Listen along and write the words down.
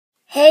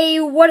Hey,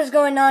 what is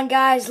going on,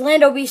 guys?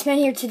 Lando Beastman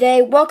here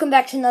today. Welcome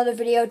back to another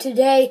video.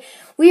 Today,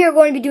 we are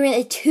going to be doing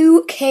a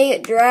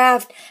 2K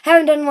draft.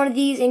 Haven't done one of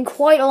these in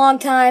quite a long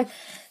time.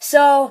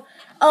 So,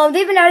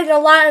 they've been adding a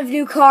lot of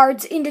new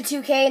cards into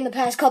 2K in the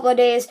past couple of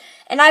days,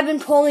 and I've been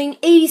pulling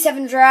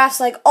 87 drafts,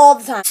 like, all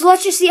the time. So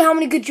let's just see how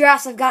many good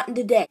drafts I've gotten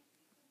today.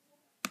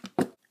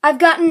 I've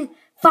gotten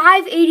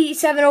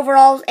 587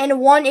 overalls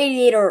and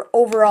 188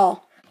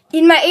 overall.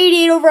 In my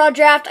 88 overall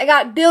draft, I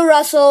got Bill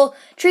Russell,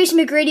 Tracy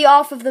McGrady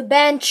off of the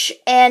bench,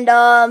 and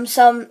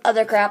some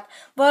other crap.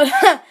 But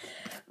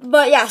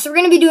yeah, so we're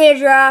going to be doing a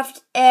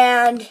draft,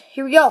 and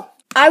here we go.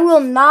 I will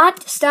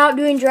not stop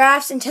doing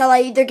drafts until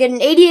I either get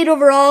an 88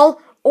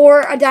 overall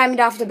or a diamond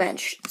off the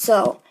bench.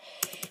 So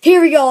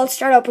here we go. Let's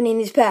start opening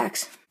these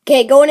packs.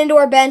 Okay, going into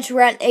our bench,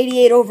 we're at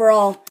 88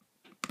 overall.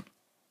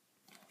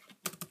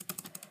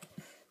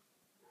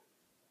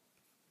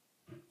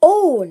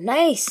 Oh,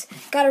 nice.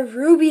 Got a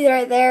ruby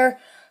right there.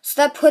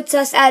 So that puts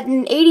us at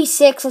an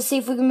 86. Let's see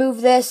if we can move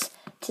this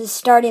to the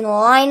starting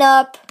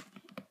lineup.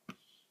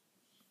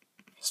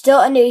 Still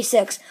an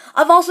 86.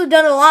 I've also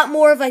done a lot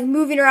more of like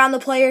moving around the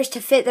players to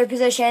fit their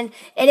position,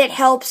 and it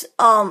helps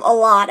a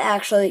lot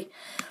actually.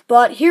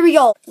 But here we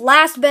go.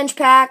 Last bench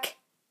pack,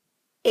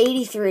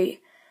 83.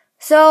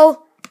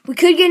 So we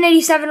could get an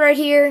 87 right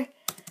here.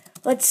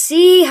 Let's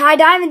see. High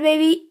diamond,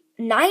 baby.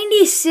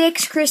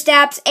 96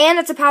 Kristaps, and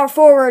it's a power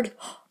forward.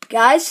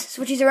 Guys,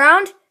 switchies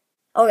around.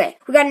 Okay,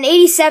 we got an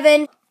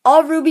 87,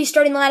 all ruby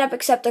starting lineup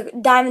except the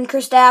diamond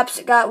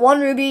Kristaps. Got one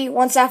ruby,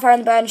 one sapphire on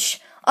the bench.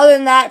 Other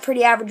than that,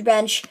 pretty average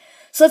bench.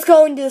 So let's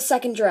go into the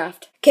second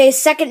draft. Okay,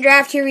 second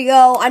draft, here we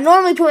go. I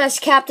normally put my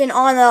captain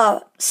on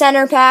the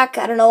center pack.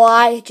 I don't know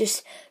why, it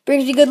just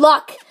brings you good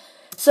luck.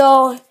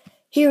 So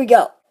here we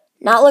go.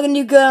 Not looking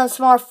too good on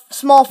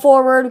small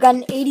forward. We got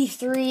an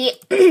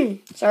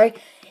 83. Sorry,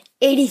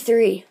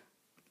 83.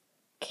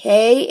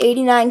 Okay,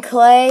 89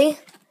 Clay.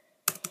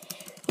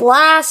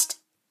 Last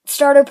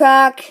starter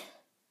pack,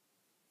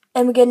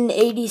 and we get an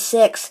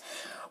 86.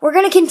 We're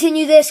going to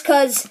continue this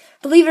because,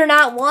 believe it or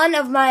not, one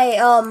of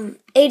my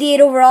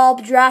 88 overall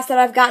draft that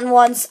I've gotten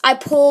once, I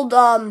pulled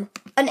an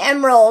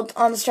emerald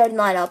on the starting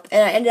lineup,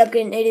 and I ended up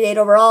getting 88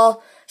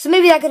 overall. So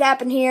maybe that could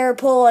happen here,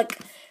 pull like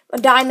a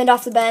diamond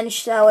off the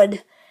bench. That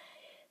would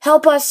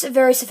help us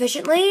very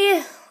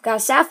sufficiently. Got a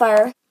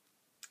sapphire.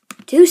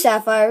 2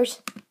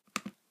 sapphires.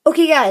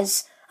 Okay,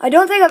 guys, I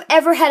don't think I've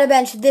ever had a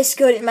bench this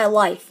good in my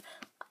life.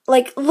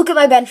 Like, look at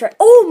my bench right.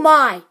 Oh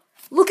my!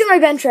 Look at my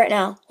bench right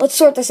now. Let's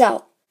sort this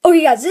out.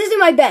 Okay, guys, this is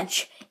my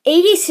bench.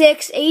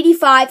 86,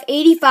 85,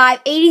 85,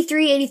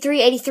 83,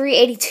 83, 83,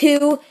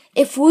 82.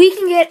 If we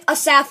can get a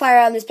sapphire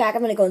on this pack,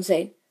 I'm gonna go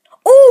insane.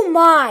 Oh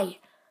my!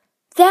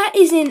 That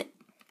is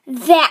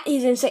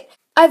insane.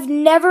 I've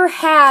never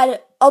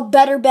had a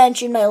better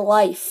bench in my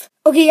life.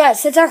 Okay,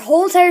 guys, since our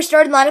whole entire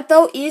starting lineup,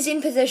 though, is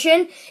in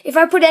position, if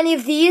I put any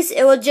of these,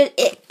 it will just,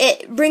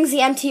 it brings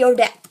the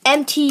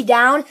MT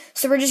down,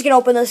 so we're just going to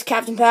open this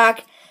captain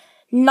pack.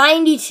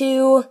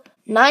 92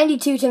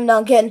 Tim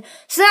Duncan.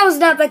 So that was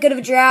not that good of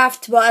a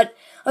draft, but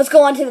let's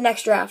go on to the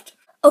next draft.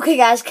 Okay,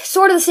 guys,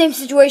 sort of the same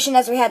situation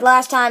as we had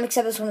last time,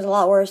 except this one is a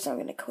lot worse, so I'm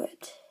going to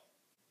quit.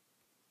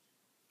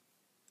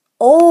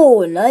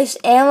 Oh, nice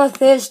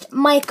amethyst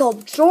Michael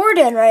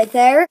Jordan right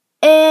there.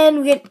 And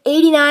we get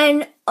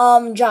 89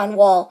 John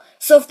Wall.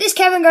 So if this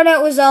Kevin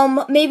Garnett was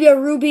maybe a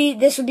ruby,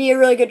 this would be a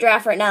really good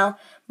draft right now.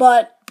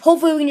 But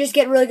hopefully we can just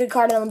get a really good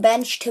card on the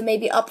bench to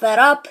maybe up that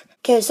up.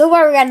 Okay, so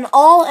far we got an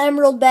all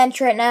emerald bench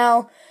right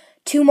now.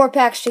 2 more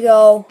packs to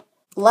go.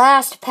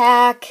 Last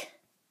pack,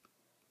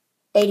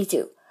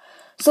 82.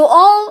 So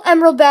all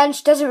emerald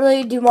bench doesn't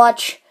really do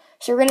much.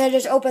 So we're gonna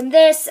just open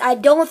this. I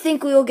don't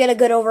think we will get a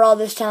good overall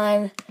this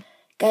time.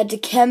 Got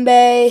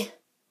Dikembe.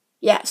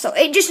 Yeah, so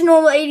just a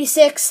normal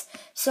 86.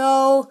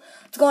 So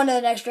let's go on to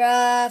the next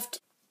draft.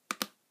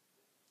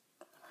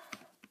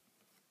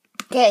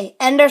 Okay,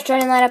 end our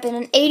starting lineup in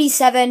an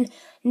 87.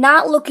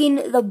 Not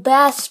looking the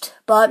best,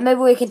 but maybe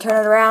we can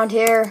turn it around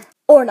here.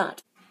 Or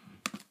not.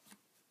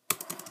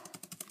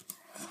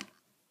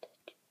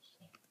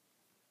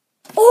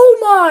 Oh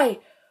my!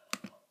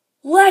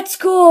 Let's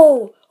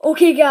go!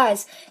 Okay,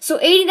 guys. So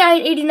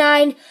 89,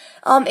 89,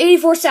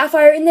 84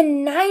 Sapphire, and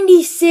then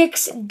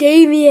 96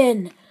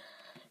 Damian.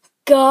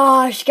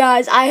 Gosh,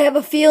 guys, I have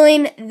a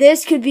feeling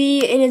this could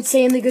be an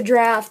insanely good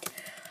draft.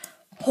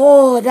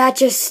 Oh, that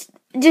just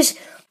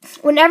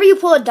whenever you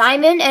pull a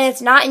diamond and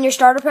it's not in your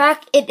starter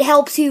pack, it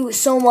helps you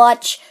so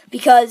much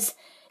because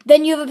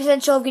then you have a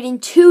potential of getting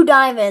 2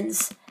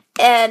 diamonds,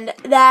 and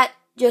that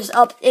just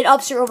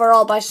ups your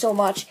overall by so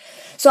much.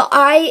 So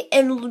I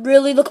am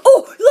really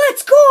oh,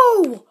 let's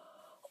go!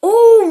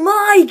 Oh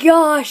my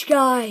gosh,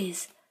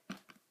 guys.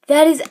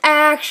 That is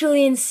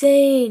actually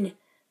insane.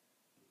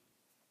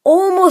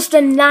 Almost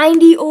a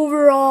 90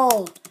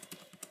 overall.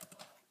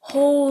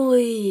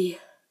 Holy.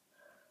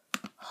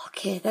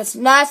 Okay, that's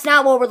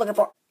not what we're looking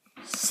for.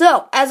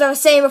 So, as I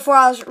was saying before,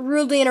 I was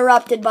rudely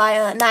interrupted by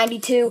a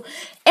 92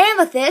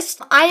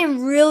 amethyst. I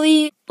am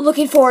really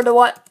looking forward to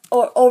what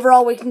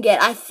overall we can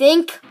get. I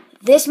think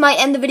this might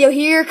end the video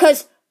here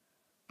because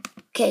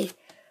Okay,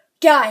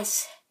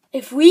 guys,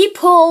 if we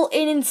pull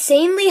an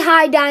insanely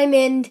high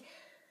diamond,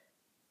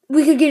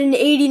 we could get an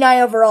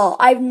 89 overall.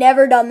 I've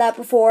never done that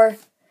before.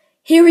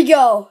 Here we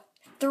go.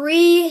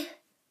 3,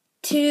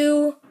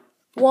 2,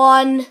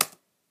 1.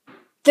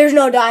 There's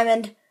no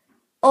diamond.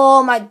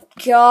 Oh my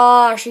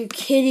gosh, are you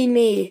kidding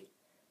me?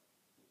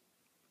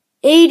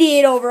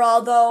 88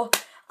 overall, though.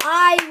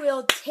 I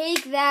will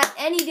take that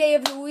any day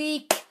of the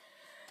week.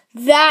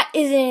 That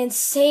is an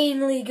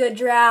insanely good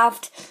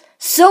draft.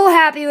 So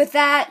happy with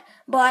that.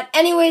 But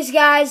anyways,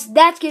 guys,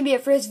 that's going to be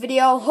it for this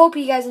video. Hope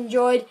you guys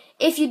enjoyed.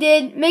 If you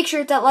did, make sure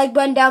to hit that like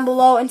button down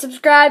below and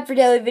subscribe for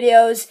daily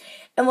videos.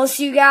 And we'll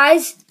see you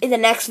guys in the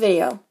next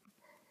video.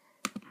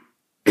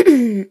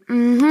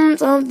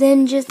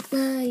 Something just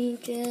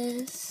like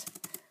this.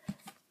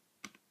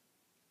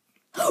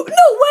 No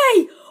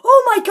way!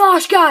 Oh my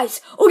gosh,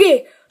 guys.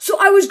 Okay, so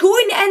I was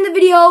going to end the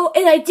video,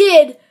 and I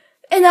did.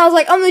 And I was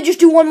like, I'm going to just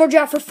do one more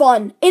draft for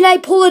fun. And I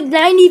pulled a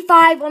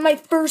 95 on my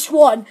first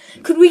one.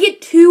 Could we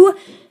get 2?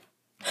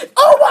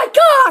 Oh my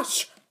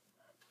gosh!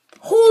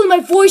 Holy, my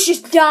voice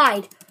just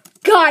died.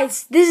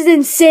 Guys, this is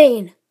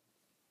insane.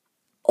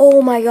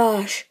 Oh my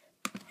gosh.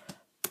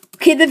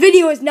 Okay, the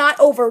video is not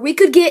over. We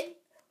could get,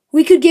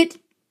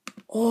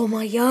 oh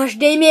my gosh,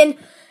 Damien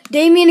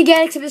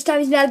again, except this time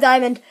he's not a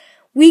diamond.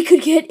 We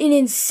could get an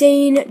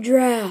insane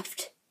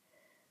draft.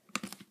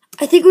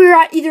 I think we were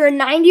at either a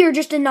 90 or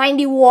just a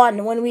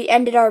 91 when we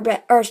ended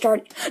our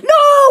start.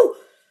 No!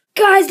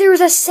 Guys, there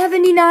was a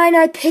 79.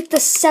 I picked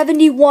the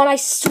 71, I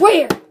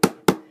swear.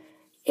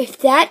 If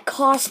that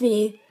cost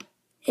me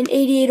an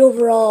 88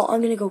 overall,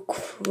 I'm going to go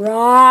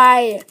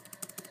cry.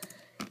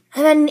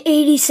 I'm at an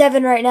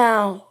 87 right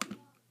now.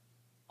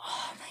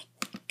 Oh my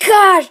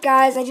gosh,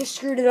 guys, I just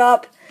screwed it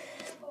up.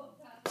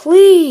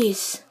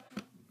 Please.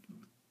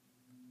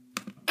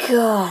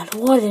 God,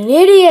 what an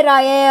idiot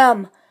I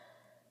am.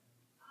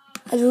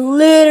 I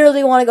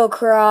literally want to go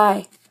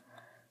cry.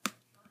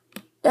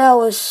 That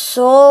was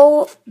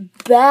so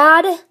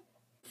bad.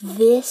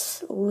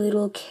 This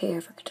little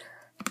character.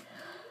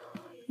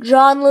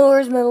 John Lure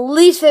is my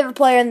least favorite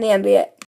player in the NBA.